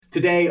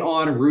Today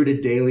on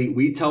Rooted Daily,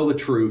 we tell the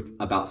truth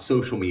about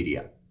social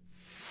media.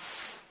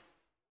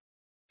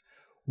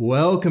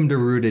 Welcome to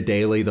Rooted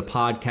Daily, the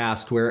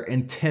podcast where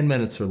in 10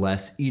 minutes or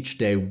less each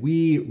day,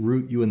 we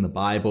root you in the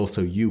Bible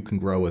so you can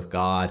grow with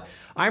God.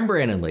 I'm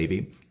Brandon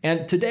Levy,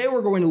 and today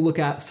we're going to look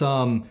at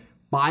some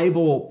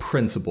Bible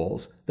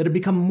principles that have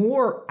become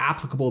more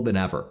applicable than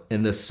ever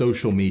in this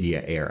social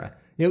media era.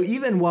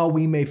 Even while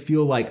we may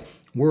feel like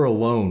we're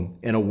alone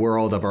in a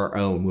world of our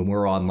own when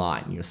we're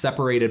online,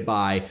 separated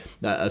by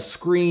a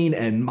screen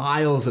and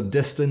miles of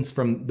distance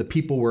from the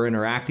people we're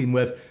interacting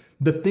with,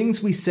 the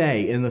things we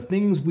say and the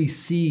things we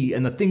see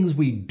and the things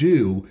we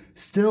do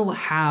still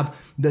have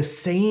the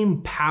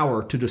same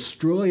power to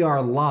destroy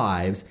our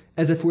lives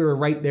as if we were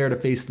right there to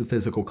face the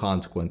physical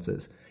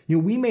consequences.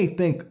 We may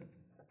think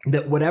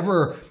that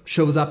whatever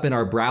shows up in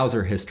our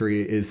browser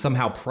history is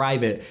somehow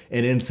private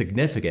and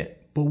insignificant,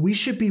 but we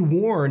should be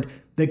warned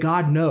that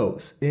God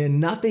knows, and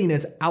nothing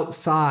is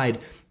outside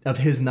of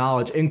his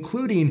knowledge,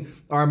 including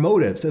our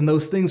motives and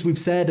those things we've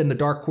said in the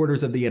dark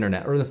corners of the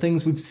internet or the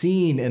things we've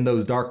seen in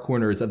those dark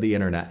corners of the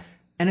internet.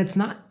 And it's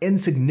not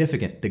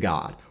insignificant to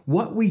God.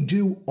 What we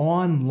do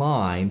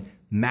online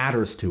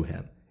matters to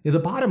him. The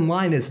bottom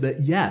line is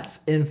that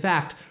yes, in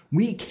fact,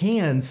 we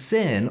can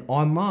sin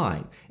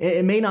online.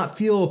 It may not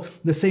feel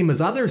the same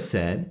as other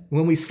sin.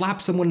 When we slap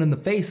someone in the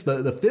face,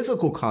 the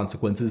physical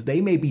consequences,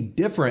 they may be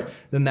different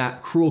than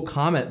that cruel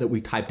comment that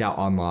we typed out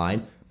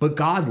online, but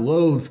God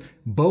loathes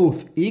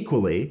both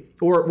equally.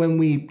 Or when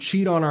we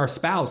cheat on our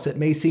spouse, it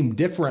may seem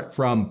different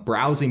from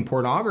browsing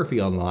pornography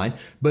online,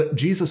 but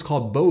Jesus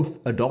called both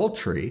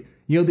adultery.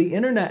 The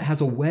internet has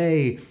a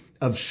way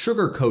of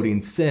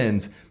sugarcoating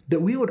sins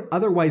that we would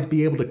otherwise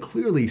be able to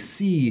clearly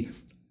see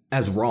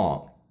as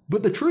wrong.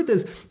 But the truth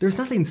is, there's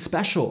nothing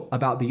special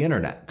about the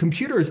internet.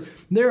 Computers,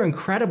 they're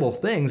incredible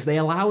things. They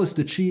allow us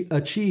to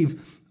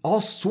achieve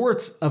all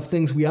sorts of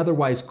things we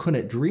otherwise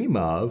couldn't dream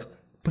of,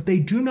 but they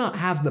do not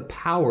have the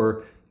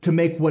power to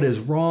make what is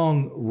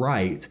wrong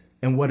right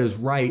and what is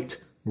right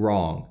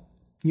wrong.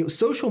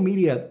 Social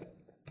media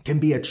can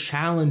be a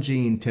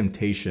challenging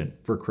temptation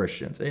for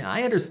Christians.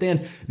 I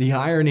understand the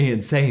irony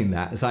in saying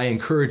that, as I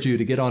encourage you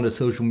to get onto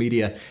social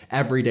media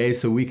every day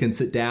so we can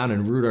sit down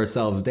and root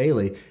ourselves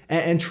daily.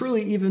 And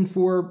truly, even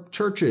for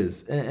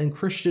churches and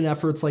Christian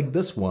efforts like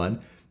this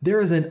one,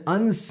 there is an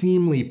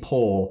unseemly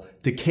pull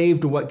to cave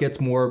to what gets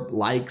more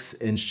likes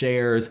and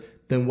shares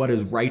than what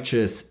is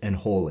righteous and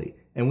holy.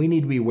 And we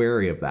need to be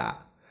wary of that.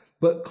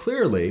 But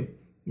clearly,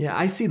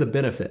 I see the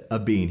benefit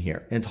of being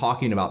here and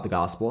talking about the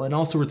gospel and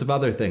all sorts of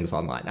other things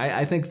online.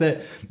 I think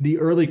that the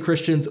early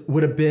Christians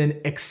would have been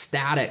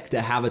ecstatic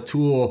to have a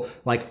tool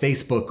like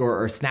Facebook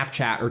or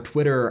Snapchat or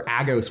Twitter or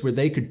Agos where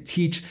they could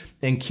teach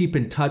and keep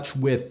in touch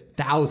with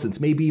thousands,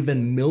 maybe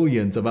even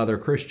millions of other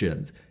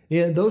Christians.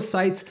 Those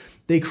sites,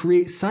 they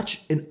create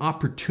such an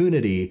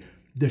opportunity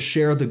to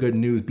share the good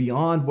news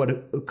beyond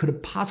what could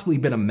have possibly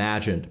been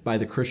imagined by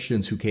the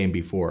Christians who came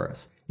before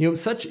us.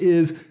 Such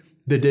is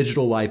the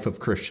digital life of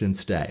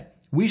Christians today.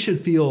 We should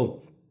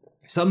feel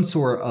some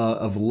sort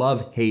of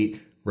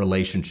love-hate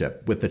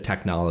relationship with the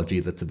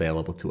technology that's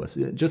available to us.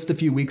 Just a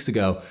few weeks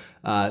ago,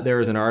 there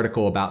was an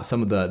article about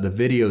some of the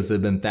videos that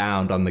have been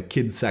found on the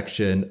kids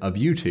section of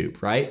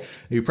YouTube, right?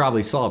 You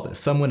probably saw this.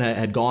 Someone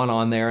had gone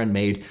on there and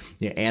made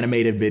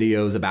animated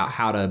videos about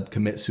how to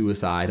commit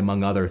suicide,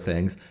 among other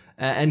things.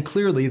 And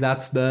clearly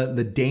that's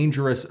the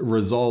dangerous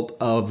result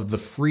of the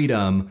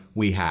freedom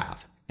we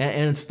have.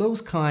 And it's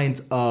those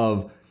kinds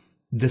of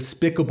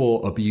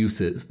despicable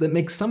abuses that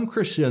make some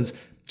Christians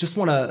just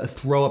want to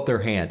throw up their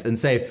hands and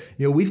say,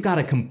 we've got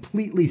to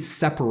completely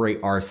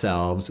separate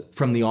ourselves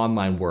from the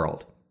online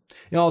world.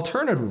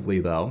 Alternatively,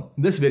 though,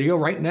 this video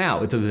right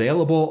now, it's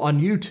available on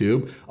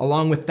YouTube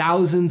along with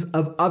thousands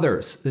of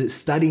others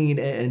studying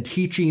and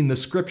teaching the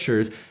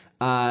scriptures.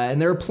 And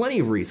there are plenty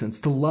of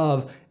reasons to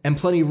love and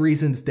plenty of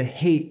reasons to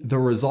hate the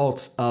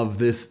results of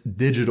this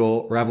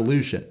digital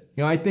revolution.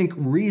 I think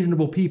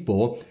reasonable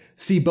people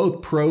see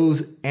both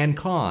pros and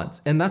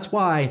cons. And that's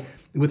why,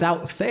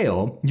 without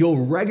fail,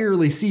 you'll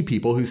regularly see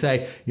people who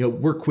say,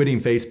 we're quitting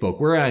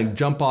Facebook, we're going to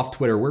jump off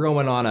Twitter, we're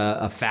going on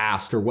a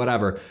fast or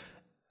whatever,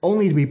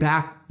 only to be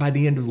back by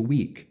the end of the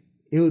week.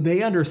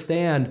 They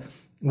understand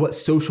what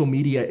social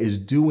media is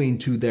doing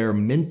to their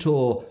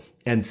mental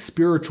and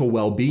spiritual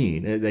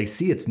well-being. They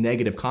see its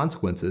negative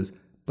consequences.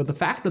 But the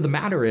fact of the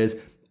matter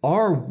is,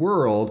 our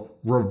world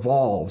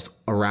revolves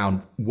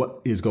around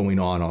what is going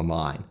on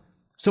online.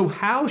 So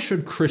how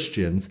should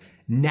Christians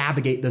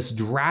navigate this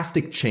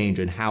drastic change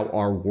in how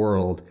our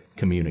world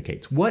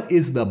communicates? What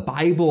is the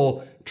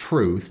Bible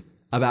truth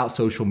about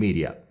social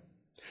media?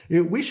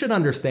 We should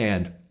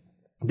understand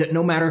that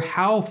no matter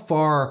how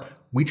far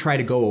we try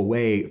to go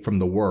away from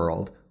the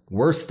world,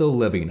 we're still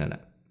living in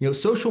it.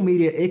 Social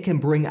media, it can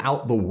bring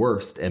out the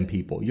worst in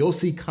people. You'll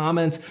see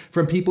comments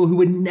from people who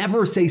would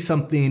never say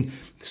something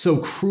so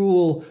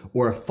cruel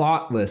or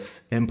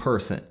thoughtless in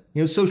person.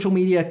 Social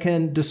media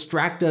can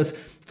distract us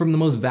from the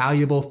most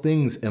valuable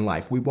things in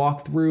life. We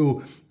walk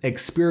through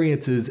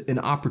experiences and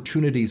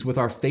opportunities with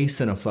our face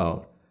in a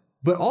phone.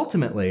 But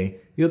ultimately,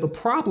 the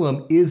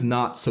problem is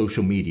not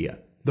social media.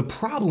 The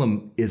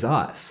problem is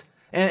us.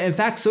 And in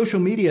fact, social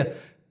media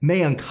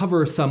may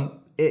uncover some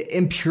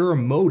impure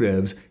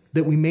motives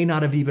that we may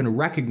not have even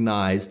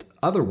recognized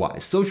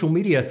otherwise. Social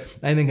media,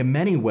 I think in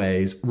many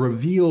ways,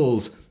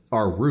 reveals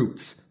our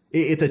roots.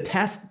 It's a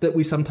test that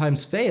we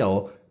sometimes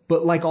fail,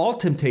 but like all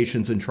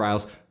temptations and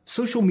trials,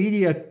 social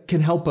media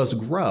can help us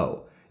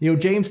grow.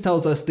 James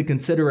tells us to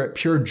consider it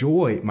pure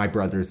joy, my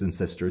brothers and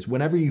sisters,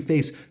 whenever you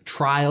face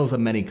trials of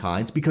many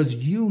kinds,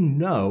 because you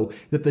know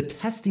that the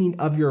testing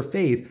of your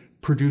faith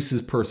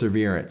produces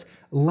perseverance.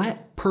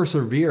 Let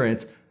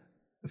perseverance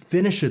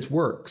finish its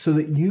work so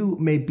that you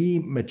may be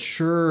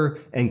mature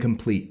and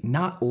complete,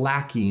 not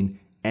lacking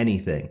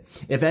anything.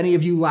 If any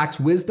of you lacks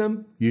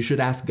wisdom, you should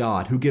ask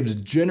God, who gives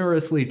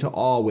generously to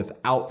all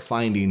without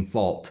finding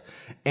fault,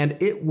 and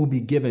it will be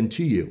given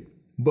to you.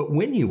 But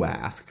when you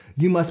ask,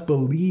 you must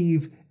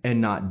believe and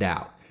not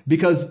doubt.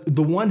 Because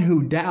the one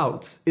who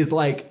doubts is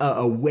like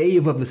a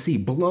wave of the sea,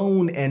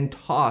 blown and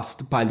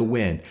tossed by the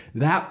wind.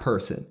 That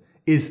person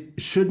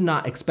should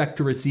not expect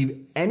to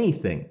receive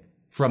anything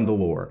from the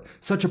Lord.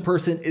 Such a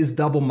person is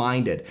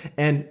double-minded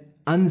and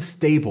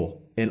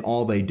unstable in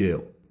all they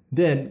do.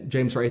 Then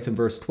James writes in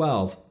verse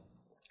 12,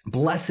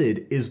 "Blessed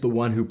is the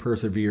one who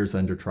perseveres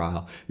under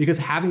trial, because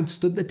having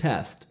stood the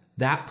test,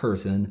 that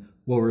person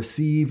will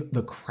receive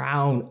the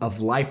crown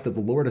of life that the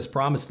Lord has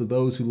promised to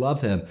those who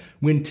love him.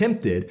 When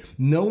tempted,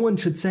 no one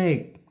should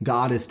say,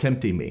 'God is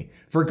tempting me.'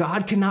 For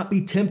God cannot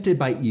be tempted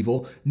by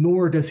evil,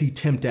 nor does he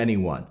tempt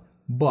anyone.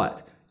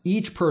 But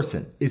each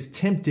person is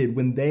tempted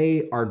when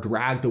they are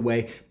dragged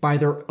away by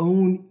their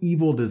own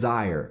evil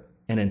desire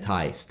and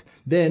enticed.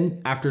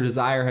 Then, after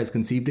desire has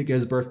conceived, it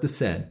gives birth to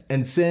sin.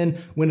 And sin,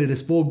 when it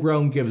is full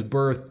grown, gives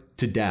birth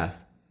to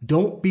death.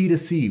 Don't be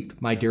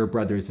deceived, my dear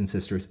brothers and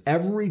sisters.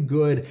 Every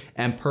good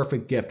and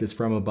perfect gift is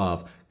from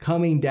above,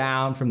 coming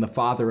down from the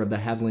Father of the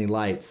heavenly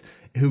lights,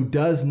 who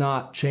does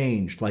not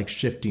change like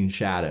shifting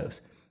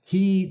shadows.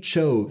 He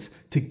chose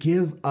to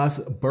give us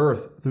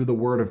birth through the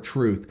word of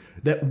truth,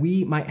 that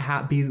we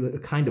might be the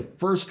kind of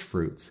first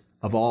fruits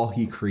of all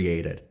he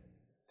created."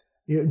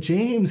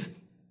 James,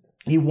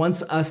 he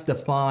wants us to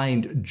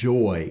find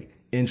joy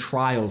in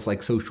trials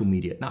like social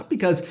media, not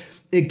because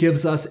it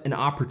gives us an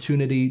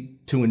opportunity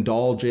to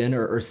indulge in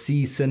or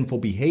see sinful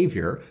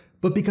behavior,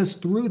 but because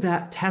through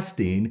that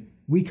testing,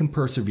 we can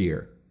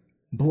persevere.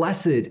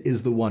 Blessed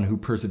is the one who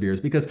perseveres,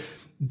 because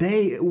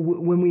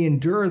when we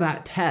endure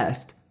that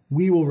test,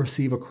 we will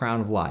receive a crown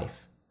of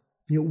life.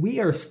 We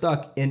are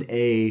stuck in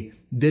a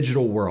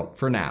digital world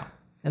for now,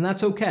 and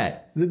that's okay.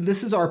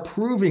 This is our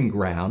proving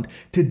ground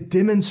to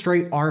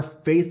demonstrate our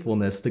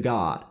faithfulness to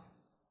God.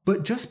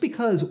 But just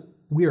because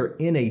we are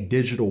in a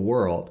digital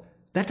world,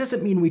 that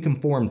doesn't mean we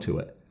conform to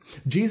it.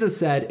 Jesus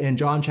said in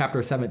John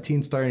chapter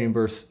 17, starting in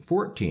verse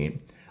 14,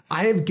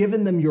 "I have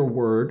given them your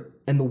word,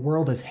 and the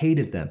world has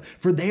hated them,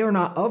 for they are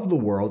not of the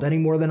world any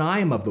more than I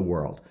am of the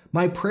world.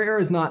 My prayer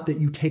is not that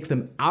you take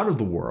them out of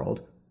the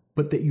world,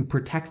 but that you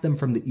protect them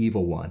from the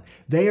evil one.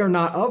 They are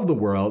not of the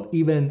world,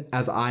 even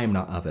as I am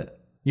not of it."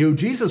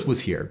 Jesus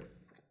was here.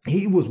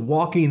 He was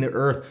walking the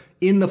earth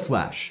in the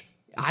flesh.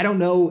 I don't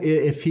know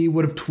if he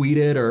would have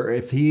tweeted or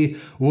if he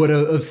would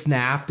have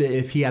snapped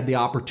if he had the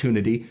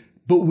opportunity,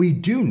 but we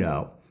do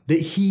know that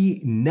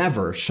he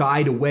never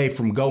shied away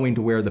from going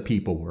to where the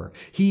people were.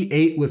 He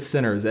ate with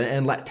sinners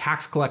and let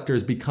tax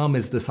collectors become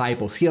his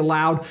disciples. He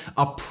allowed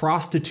a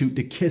prostitute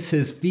to kiss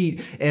his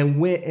feet and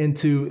went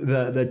into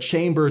the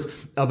chambers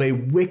of a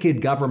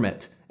wicked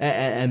government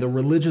and the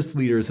religious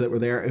leaders that were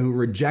there who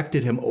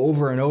rejected him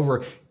over and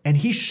over. And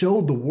he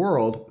showed the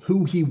world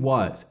who he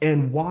was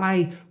and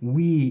why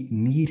we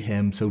need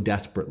him so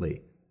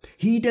desperately.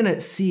 He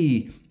didn't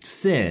see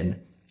sin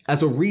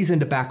as a reason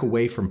to back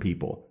away from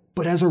people,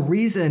 but as a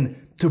reason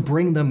to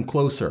bring them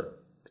closer.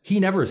 He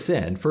never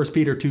sinned. 1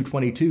 Peter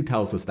 2:22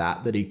 tells us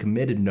that he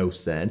committed no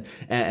sin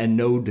and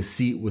no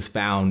deceit was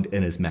found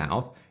in his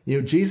mouth.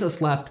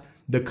 Jesus left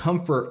the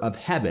comfort of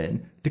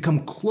heaven to come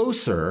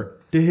closer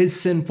to his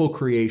sinful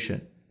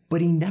creation,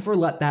 but he never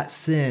let that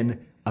sin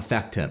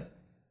affect him.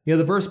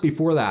 The verse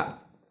before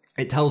that,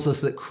 it tells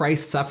us that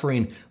Christ's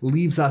suffering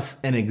leaves us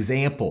an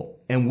example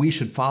and we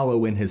should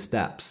follow in his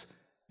steps.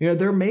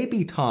 There may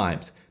be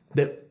times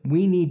that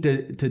we need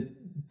to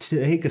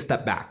take a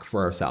step back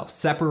for ourselves,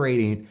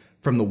 separating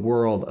from the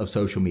world of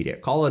social media.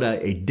 Call it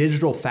a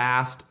digital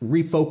fast,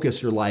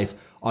 refocus your life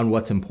on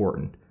what's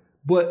important.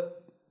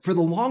 But for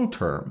the long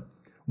term,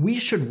 we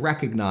should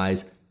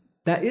recognize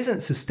that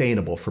isn't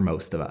sustainable for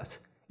most of us.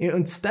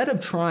 Instead of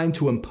trying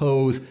to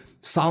impose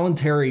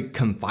solitary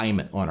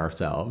confinement on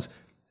ourselves,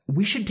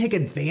 we should take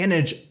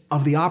advantage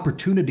of the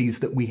opportunities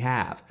that we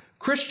have.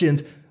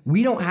 Christians,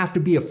 we don't have to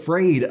be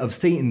afraid of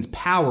Satan's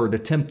power to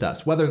tempt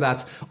us, whether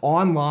that's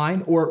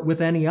online or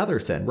with any other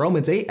sin.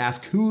 Romans 8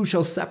 asks, "Who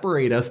shall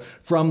separate us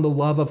from the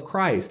love of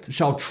Christ?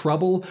 Shall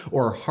trouble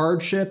or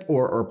hardship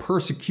or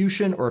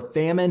persecution or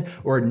famine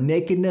or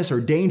nakedness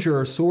or danger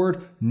or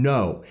sword?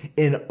 No.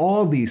 In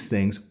all these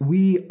things,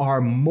 we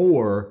are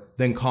more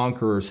than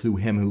conquerors through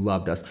him who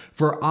loved us.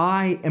 For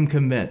I am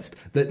convinced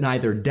that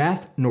neither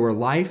death nor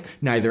life,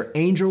 neither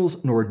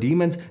angels nor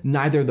demons,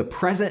 neither the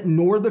present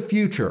nor the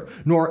future,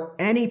 nor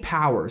any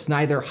powers,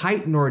 neither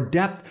height nor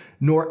depth,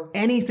 nor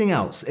anything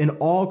else in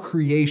all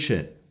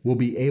creation will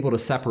be able to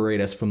separate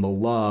us from the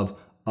love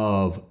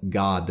of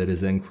God that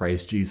is in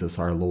Christ Jesus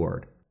our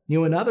Lord.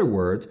 In other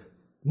words,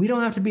 we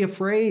don't have to be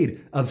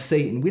afraid of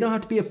Satan. We don't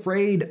have to be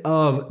afraid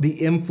of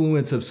the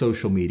influence of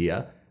social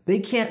media. They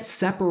can't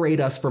separate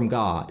us from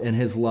God and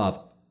his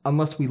love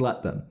unless we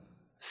let them.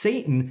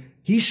 Satan,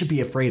 he should be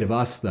afraid of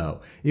us,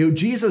 though.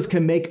 Jesus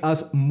can make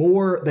us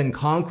more than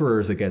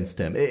conquerors against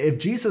him. If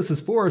Jesus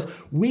is for us,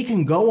 we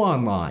can go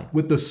online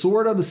with the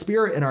sword of the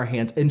Spirit in our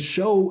hands and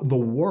show the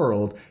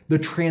world the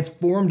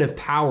transformative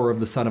power of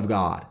the Son of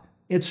God.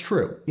 It's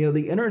true.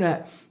 The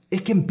internet,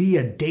 it can be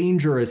a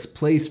dangerous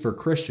place for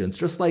Christians,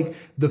 just like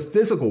the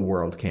physical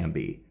world can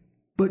be.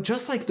 But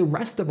just like the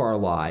rest of our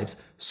lives,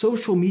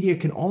 social media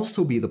can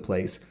also be the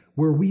place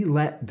where we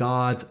let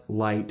God's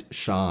light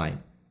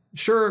shine.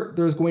 Sure,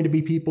 there's going to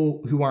be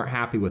people who aren't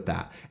happy with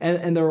that.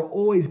 And there will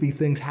always be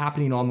things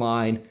happening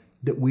online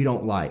that we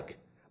don't like.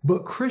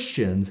 But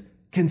Christians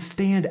can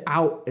stand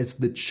out as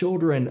the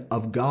children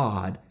of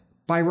God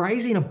by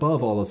rising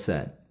above all the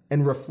sin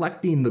and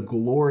reflecting the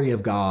glory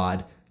of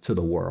God to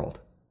the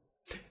world.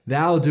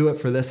 That'll do it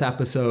for this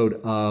episode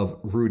of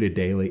Rooted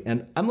Daily,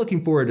 and I'm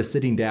looking forward to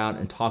sitting down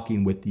and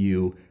talking with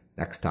you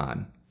next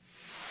time.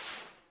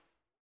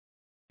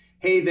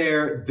 Hey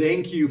there,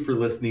 thank you for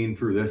listening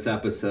through this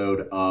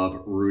episode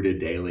of Rooted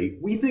Daily.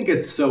 We think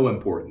it's so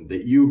important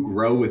that you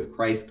grow with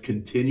Christ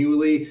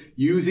continually,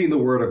 using the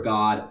Word of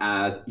God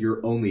as your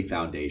only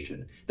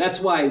foundation. That's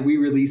why we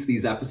release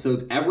these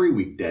episodes every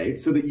weekday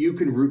so that you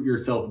can root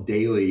yourself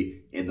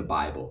daily in the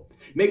Bible.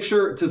 Make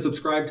sure to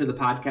subscribe to the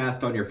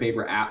podcast on your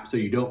favorite app so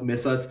you don't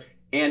miss us.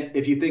 And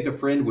if you think a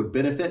friend would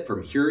benefit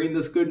from hearing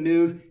this good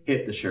news,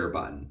 hit the share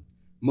button.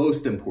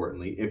 Most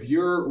importantly, if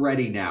you're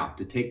ready now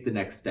to take the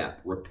next step,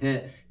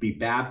 repent, be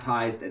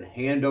baptized, and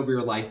hand over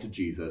your life to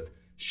Jesus,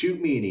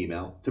 shoot me an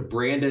email to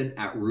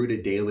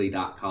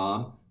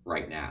brandon@rooteddaily.com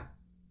right now.